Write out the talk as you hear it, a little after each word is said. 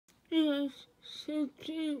Yes, since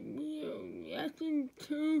we are reacting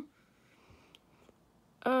to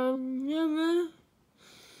another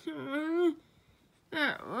song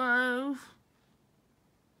that was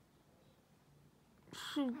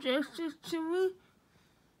suggested to me.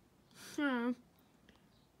 So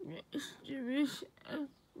let's do this and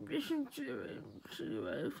listen to it and see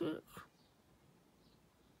what I think.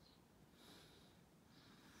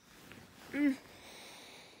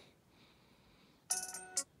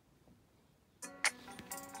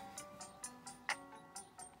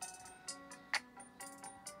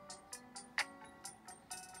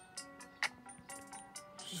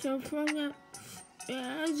 So far not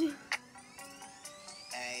bad.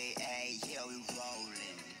 Hey, hey, yeah, we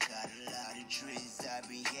rollin'. Got a lot of trees up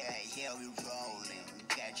in here, yeah, we rollin'.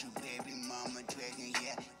 Got your baby mama drinking,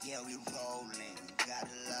 yeah, we rollin'. Got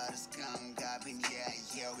a lot of skunk up in here,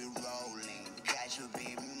 yeah, we rollin'. Got your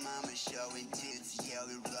baby mama showing tits, yeah,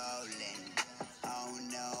 we rollin'. Oh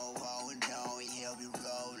no, yeah, we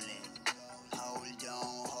rollin'. Hold on,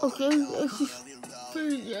 Okay, this is yeah, we rollin'.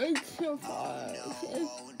 pretty good so far. Okay.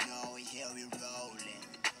 Oh no, yeah, we rollin'.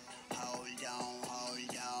 Hold on.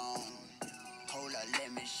 Hold on,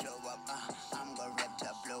 let me show up. I'm gonna rip to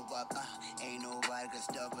blow up. Ain't nobody gonna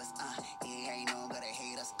stop us. Yeah, ain't no gonna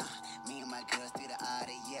hate us. Me and my girls still the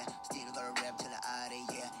audio, yeah. Still gonna rap to the audio,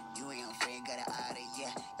 yeah. You ain't afraid, got the audio,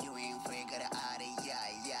 yeah. You ain't afraid, got the audio, yeah.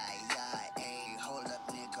 Hey, hold up,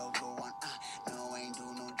 nigga, roll on. No, I ain't do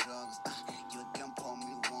no drugs. You can pull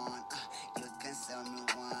me one. You can sell me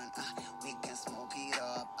one. We can smoke it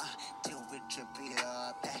up. Till we trip it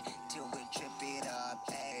up. Till we trip it up.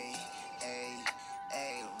 Hey,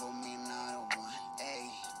 roll me another one. Hey,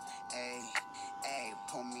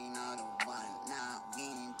 pull me another one. Nah, we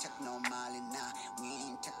ain't take no Molly, nah. We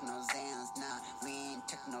ain't take no Zans, nah. We ain't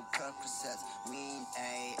take no purposes. We ain't,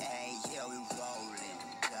 hey, yeah, we rollin'.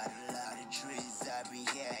 Got a lot of trees up in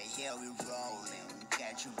here, yeah, we rollin'.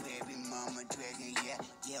 Got your baby mama drinking,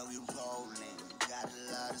 yeah, we rollin'. Got a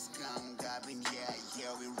lot of skunk up in here,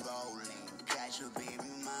 yeah, we rollin'. Got your baby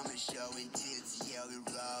mama showing tits, yeah, we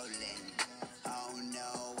rollin'. Oh no,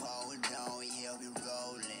 yeah, we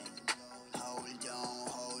rollin'. Hold on,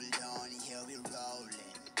 yeah, we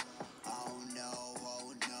rollin'. Oh no,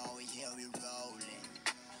 yeah, we rollin'.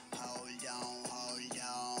 Hold on.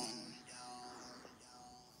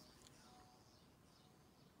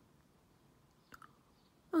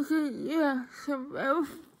 Okay, yeah, so that was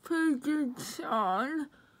a pretty good song.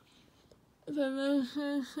 If I may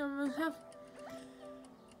say so myself.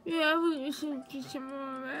 Yeah, I will listen to some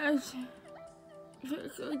more of that. Very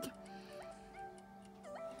good.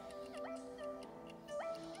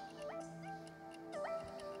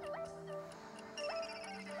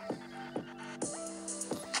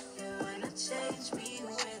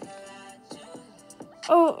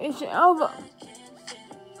 Oh, it's an album.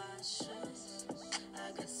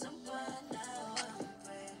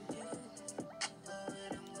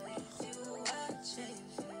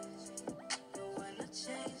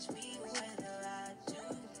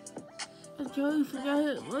 I totally forgot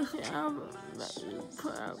it was an album that you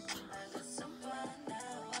put out.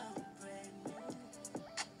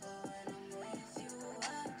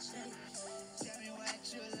 Tell me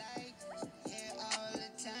what you like, yeah, all the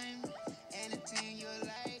time. Anything you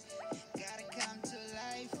like, gotta come to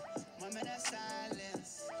life. Moment of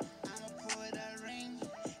silence, I'ma put a ring.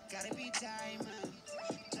 Gotta be diamond,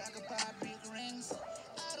 talk about big rings.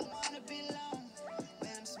 I don't wanna be alone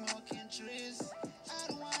when I'm smoking trees. I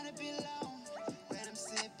don't wanna be alone when I'm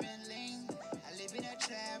sipping lean. I live in a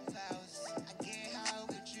trap house, I get high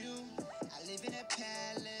with you. I live in a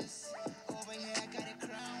palace, over here I got a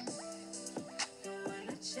crown. You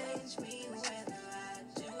wanna change me whether I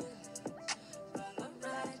do. Wrong or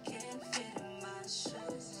right, can't fit in my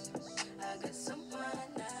shoes. I got someone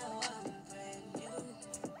now, I'm brand new.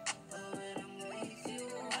 But when I'm with you,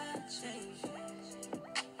 I change you.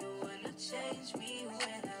 You wanna change me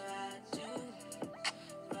whether I do.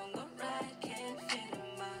 Wrong or right, can't fit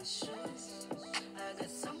in my shoes. I got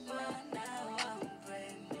someone now, I'm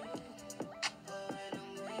brand new. But when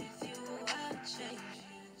I'm with you, I change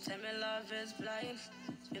you. Tell me love is blind.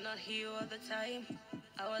 You're not here all the time.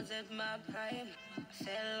 I was at my prime. I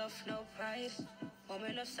fell off, no pride.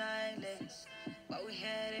 Moment of silence. What we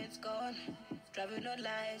had, it's gone. Driving no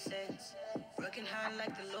license. Working hard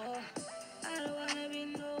like the law. I don't wanna be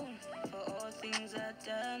known for all things I've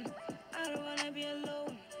done. I don't wanna be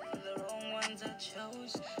alone for the wrong ones I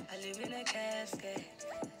chose. I live in a casket.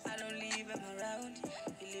 I don't leave them around.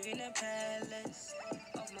 You live in a palace.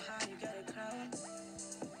 Off my heart, you got a crown.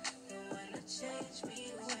 You wanna change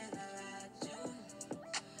me whether I do.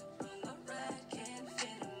 Wrong or right, can't fit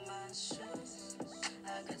in my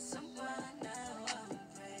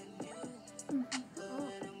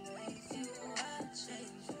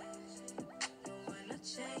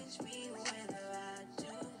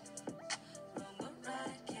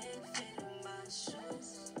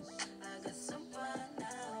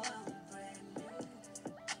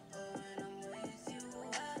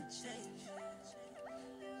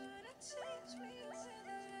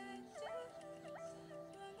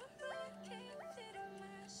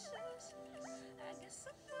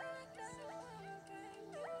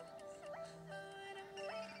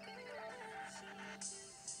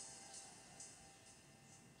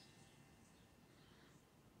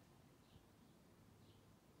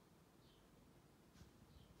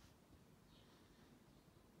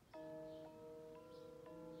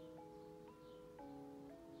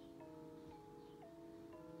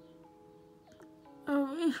I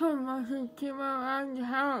wish I wasn't came around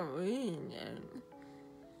Halloween and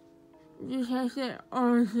just has that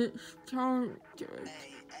honest tone to it.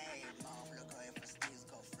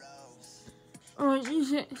 Or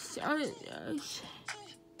is it solid does?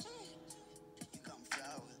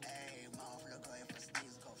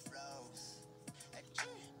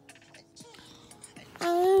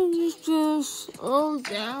 I just slow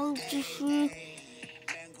down to see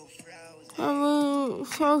how many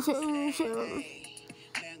sausages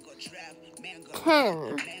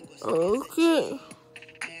 10. Okay.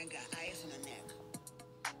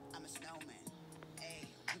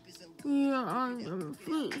 We are on number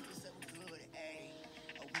 3.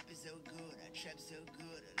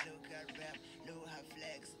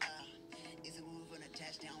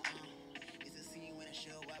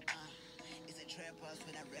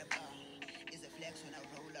 When I rap, it's a flex when I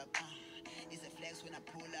roll up, it's a flex when I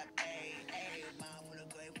pull up, mouth full of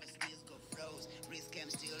grape for skills go froze, wrist cam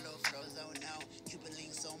still low froze, oh no, you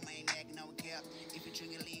believe so maniac, no cap, if you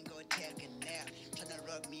drink a lean, go take a nap, tryna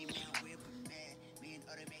rub me, man, whip a man, me and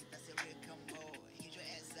other man, that's a real combo, hit your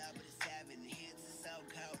ass up with a 7 hits, it's so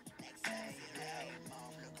cold, next time,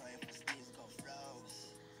 mouth full of grape for skills go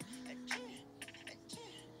froze,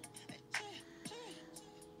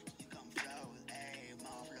 you come froze,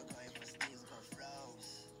 mouth full of grape for skills go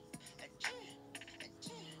froze.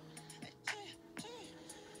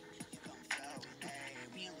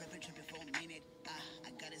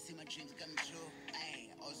 My dreams come true,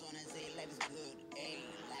 ayy. Also wanna say life is good, ayy.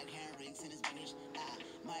 Like hand rings in this bitch,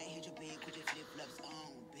 might hit your big with your flip flops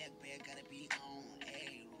on. Back gotta be on,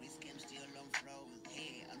 ayy. Wrist cam still on froze,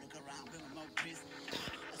 hey. I look around, bring more wrist.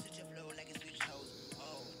 I switch your flow like a switch hose,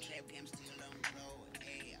 oh. Trap game still on pro,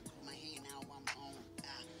 ayy. I put my hand now I'm on,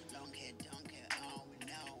 long hair, don't care, oh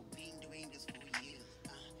no. Been doing this for years,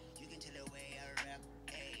 you can tell the way I rap,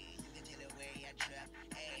 ayy. You can tell the way I trap,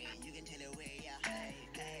 ayy. You can tell the way I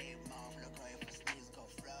mom look away for sneeze go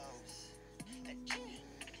froze.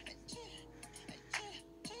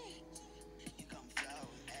 You come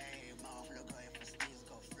froze, mom look away for sneeze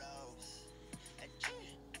go froze.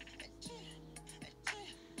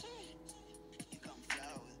 You come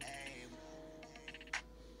froze,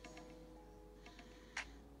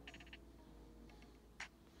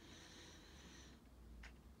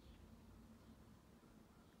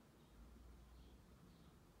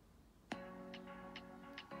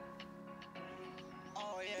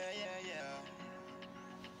 oh yeah.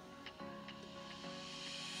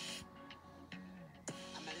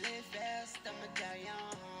 I'ma live fast, I'ma die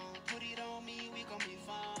young. Put it on me, we gon' be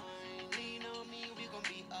fine. Lean on me, we gon'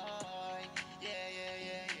 be alright.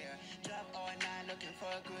 Yeah. Drop all night looking for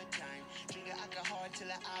a good time. Drinking alcohol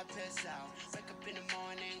till I pass out. Wake up in the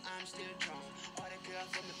morning, I'm still drunk. All the girls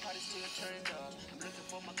from the party still turned up. I'm looking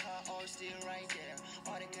for my car, all still right there.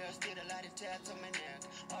 All the girls still a lot of tats on my neck.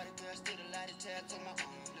 All the girls still a lot of tats on my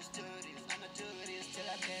arm. Let's do this, I'ma do this till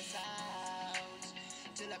I pass out.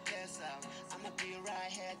 Till I pass out, I'ma be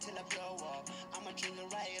right here till I blow up. I'ma drink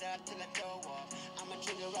it right up till I throw up. I'ma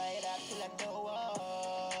drink it right up till I throw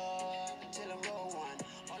up. Till I roll one.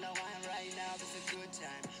 All I want right now is a good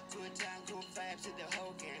time, good vibes with the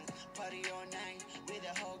whole gang. Party all night with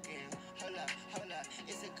the whole gang. Hold up,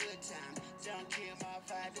 it's a good time. Don't kill my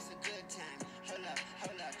vibe, it's a good time.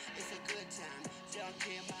 Hold up, it's a good time. Don't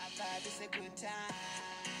kill my vibe, it's a good time.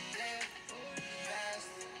 Live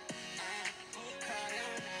fast. Party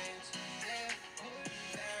all night, live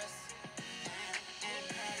fast, and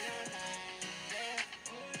party all night, live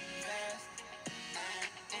fast,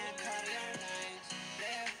 and party all night,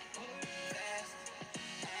 live fast,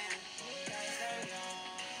 and die so young,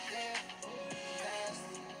 live fast,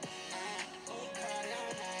 and party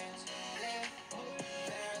all night, live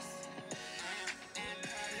fast, and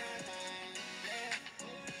party all night, live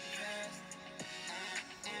fast, and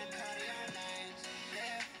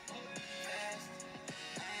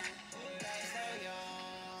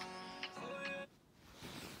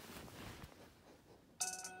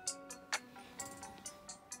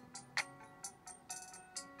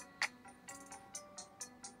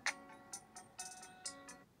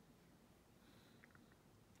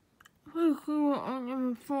lucky we're on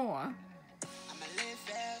number 4. I'ma live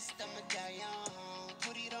fast, I'ma die young.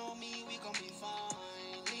 Put it on me, we gon' be fine.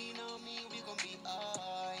 Lean on me, we gon' be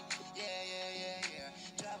alright. Yeah.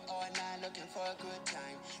 Drive all night looking for a good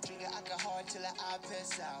time. Drink alcohol till I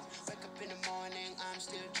pass out. Wake up in the morning, I'm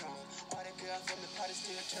still drunk. All the girls from the party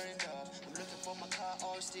still turned up. I'm looking for my car,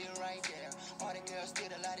 all still right there. All the girls still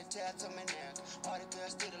a lot of tats on my neck. All the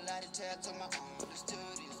girls still a lot of tats on my arm. Let's do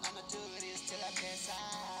this, I'ma do this till I pass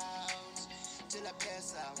out. Till I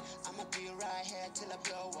pass out, I'ma be right here till I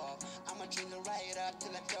blow up. I'ma drink it right up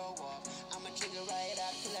till I blow up. I'ma drink it right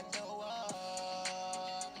up till I blow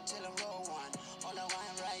up. Till I roll one. All I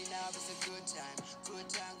want right now is a good time, good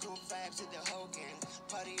vibes with the whole gang.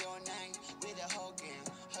 Party all night with the whole gang.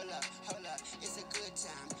 Hold up, it's a good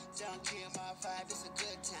time. Don't kill my vibe, it's a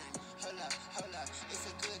good time. Hold up, it's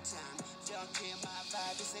a good time. Don't kill my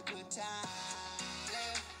vibe, it's a good time.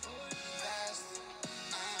 Live fast.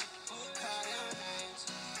 Party all night,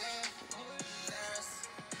 live fast,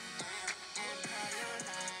 and party all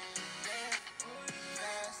night, live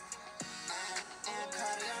fast, and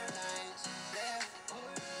party all night, live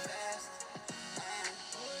fast, and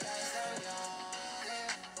die so young,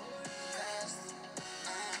 live fast,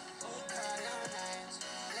 and party all night,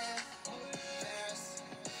 live fast,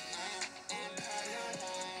 and party all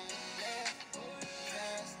night, live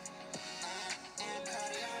fast, and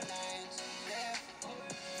party all night, live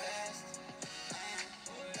fast.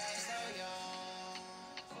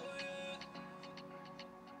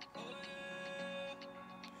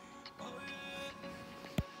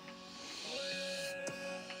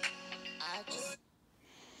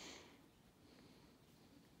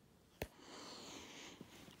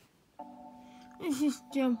 This is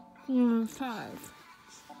jump number 5.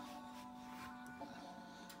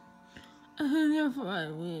 I think that's what I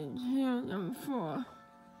mean. Here, number 4.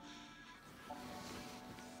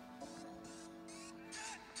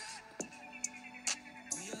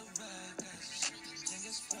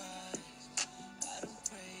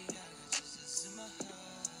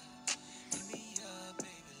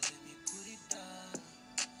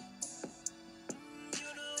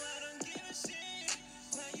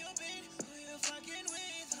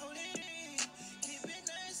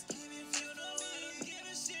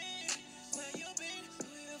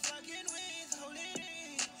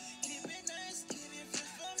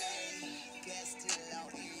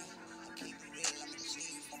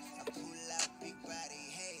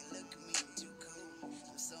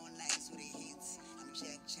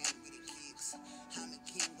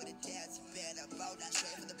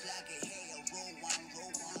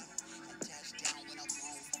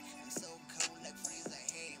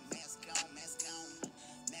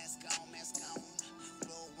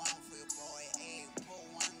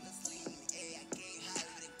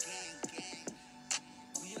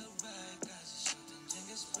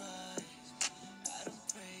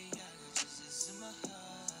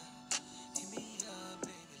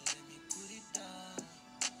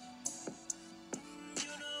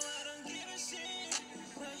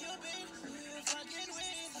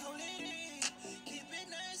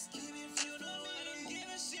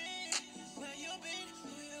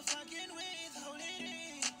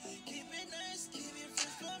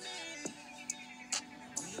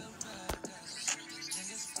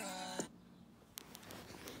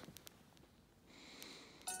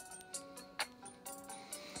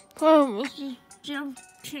 Oh, this is jump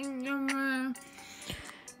to number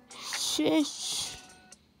 6.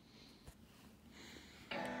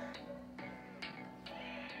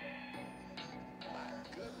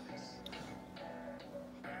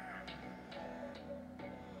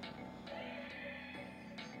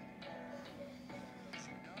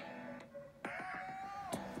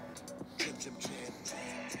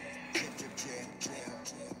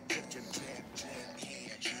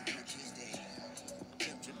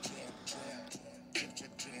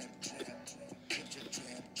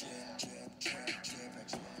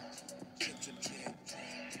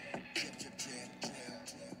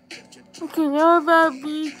 Okay, now about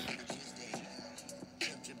beat.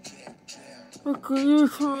 Okay, you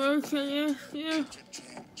can yes, yeah.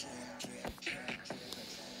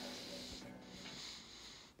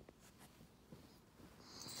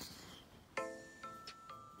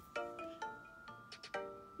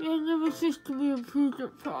 Yeah, number 6 to be improved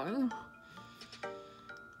upon.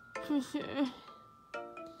 For sure.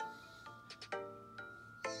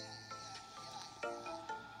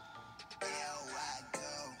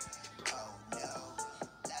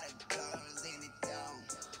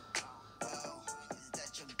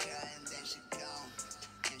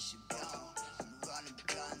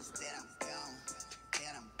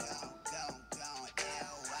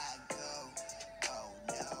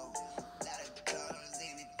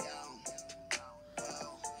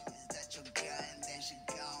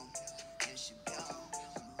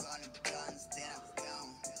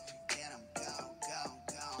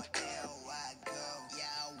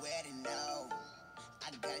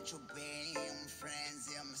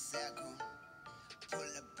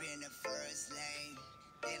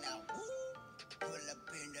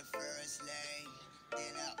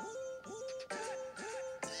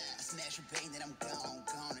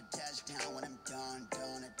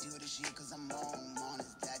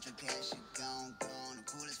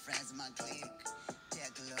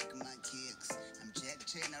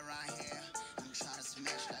 chain around here. I'm trying to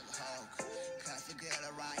smash like a Hulk. Cause the girl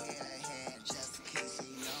around here, hey, just in case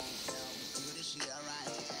you know. Do the shit around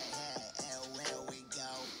here, hey, where we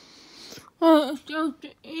go. Oh, let's go to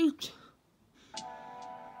eat.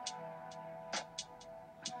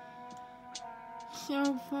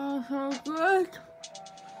 So far, so good.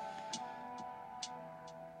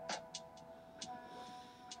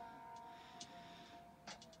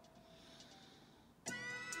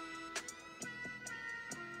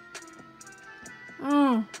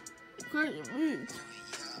 Oh, great meat.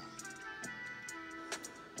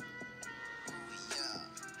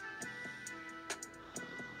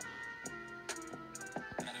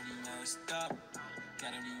 Got him messed up,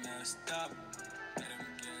 got him messed up, got him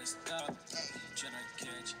gassed up, tryna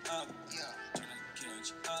catch up, tryna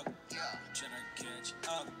catch up, tryna catch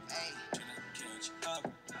up, tryna catch up,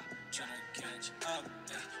 tryna catch up.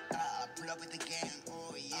 Pull up with the gang,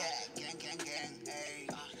 oh yeah, gang, ayy.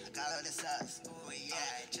 I got all the sauce, oh yeah,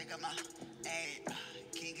 check out my, ayy.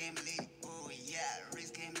 King game lead, oh yeah,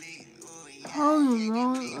 Risk game lead, oh yeah. Holy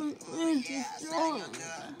moly, this is so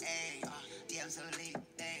Yeah, I'm so elite,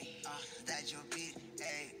 ayy. That's your beat,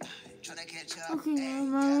 ayy. Tryna catch up, okay, my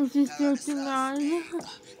mom is just go tonight.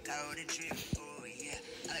 got all the drip, oh yeah.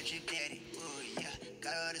 I'm a drip daddy, oh yeah.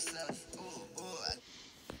 Got all the sauce, oh.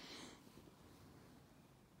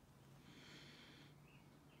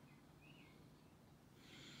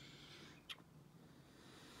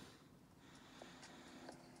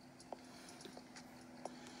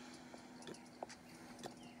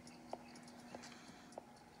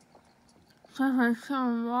 Sounds like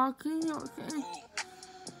someone walking, okay. Look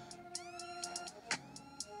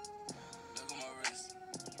at my wrist.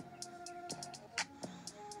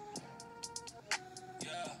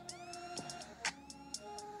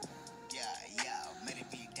 Yeah, made it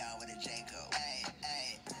be down with a Jaco.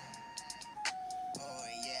 Hey. Oh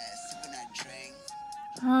yeah, sipping that drink.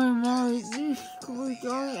 Holy moly, this was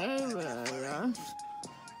going everywhere. How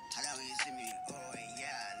long you see me? Oh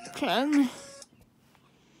yeah, look. 10.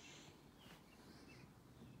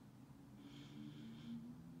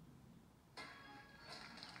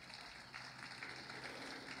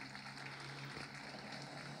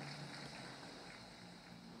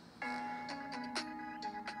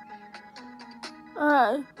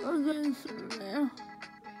 Alright, we're getting some mail.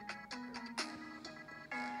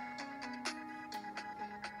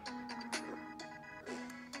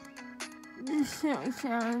 This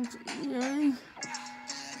sounds eerie.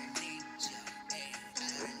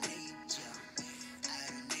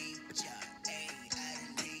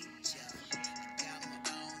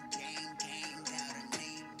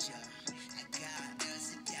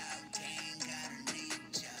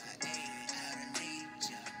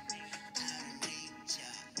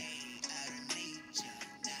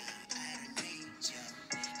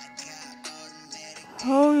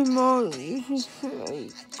 Holy moly, this is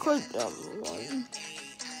really quite a one.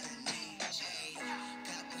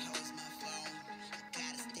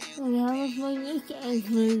 And how much money this guy's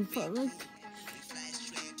made from it?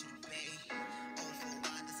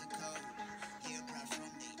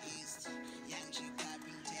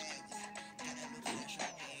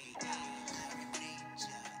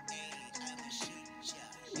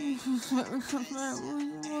 This is something that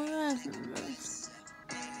was more awesome.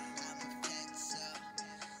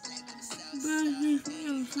 But he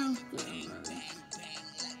feels something.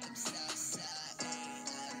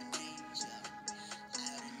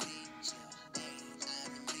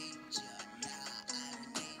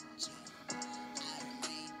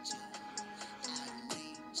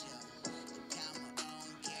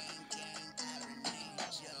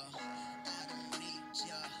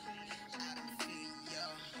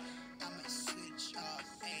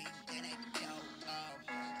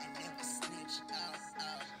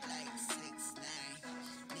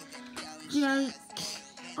 Yeah,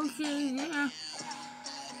 okay, yeah.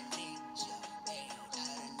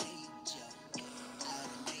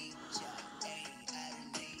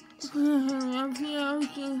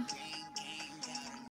 Okay,